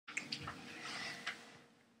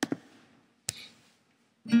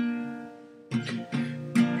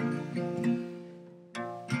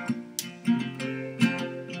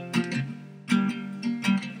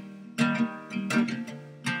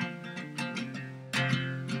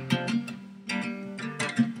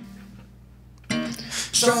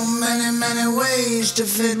So many, many ways to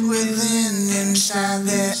fit within inside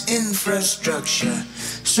their infrastructure.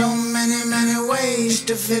 So many, many ways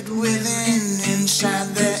to fit within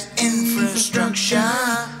inside their infrastructure.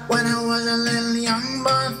 When I was a little young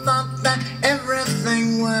boy, thought that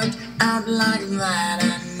everything worked out like that.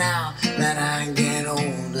 And now that I get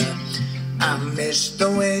older, I miss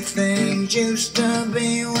the way things used to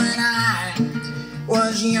be when I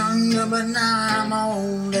was younger, but now I'm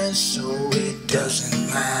older, so it doesn't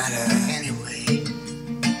matter anyway.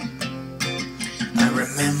 I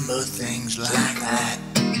remember things like that.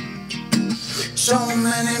 So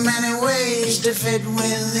many, many ways to fit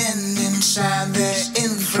within inside their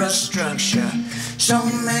infrastructure. So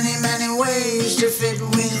many, many ways to fit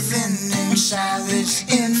within inside this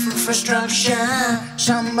infrastructure.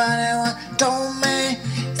 Somebody once told me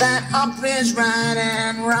that up is right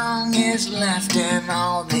and wrong is left, and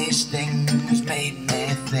all these things made me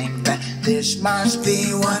think that this must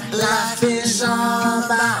be what life is all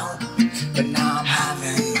about. But now I'm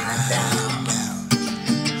having my doubts.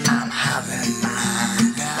 I'm having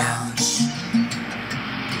my doubts.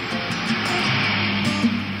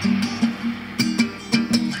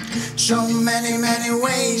 So many, many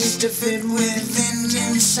ways to fit within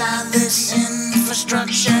inside this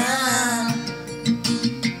infrastructure.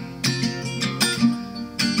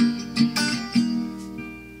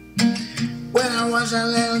 When I was a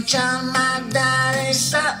little child, my daddy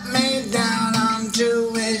sat me down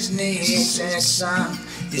onto his knee. He said,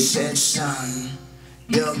 son,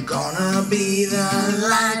 you're gonna be the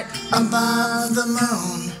light above the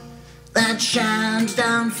moon that shines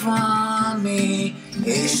down for me.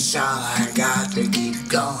 It's all I got to keep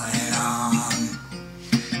going on.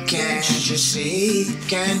 Can't you see,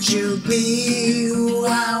 can't you be who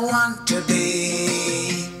I want to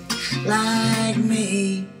be? Like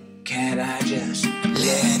me. Can't I just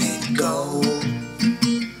let it go?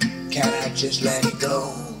 Can't I just let it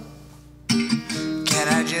go? Can't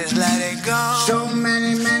I just let it go? So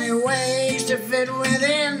many, many ways to fit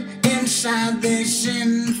within inside this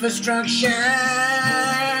infrastructure.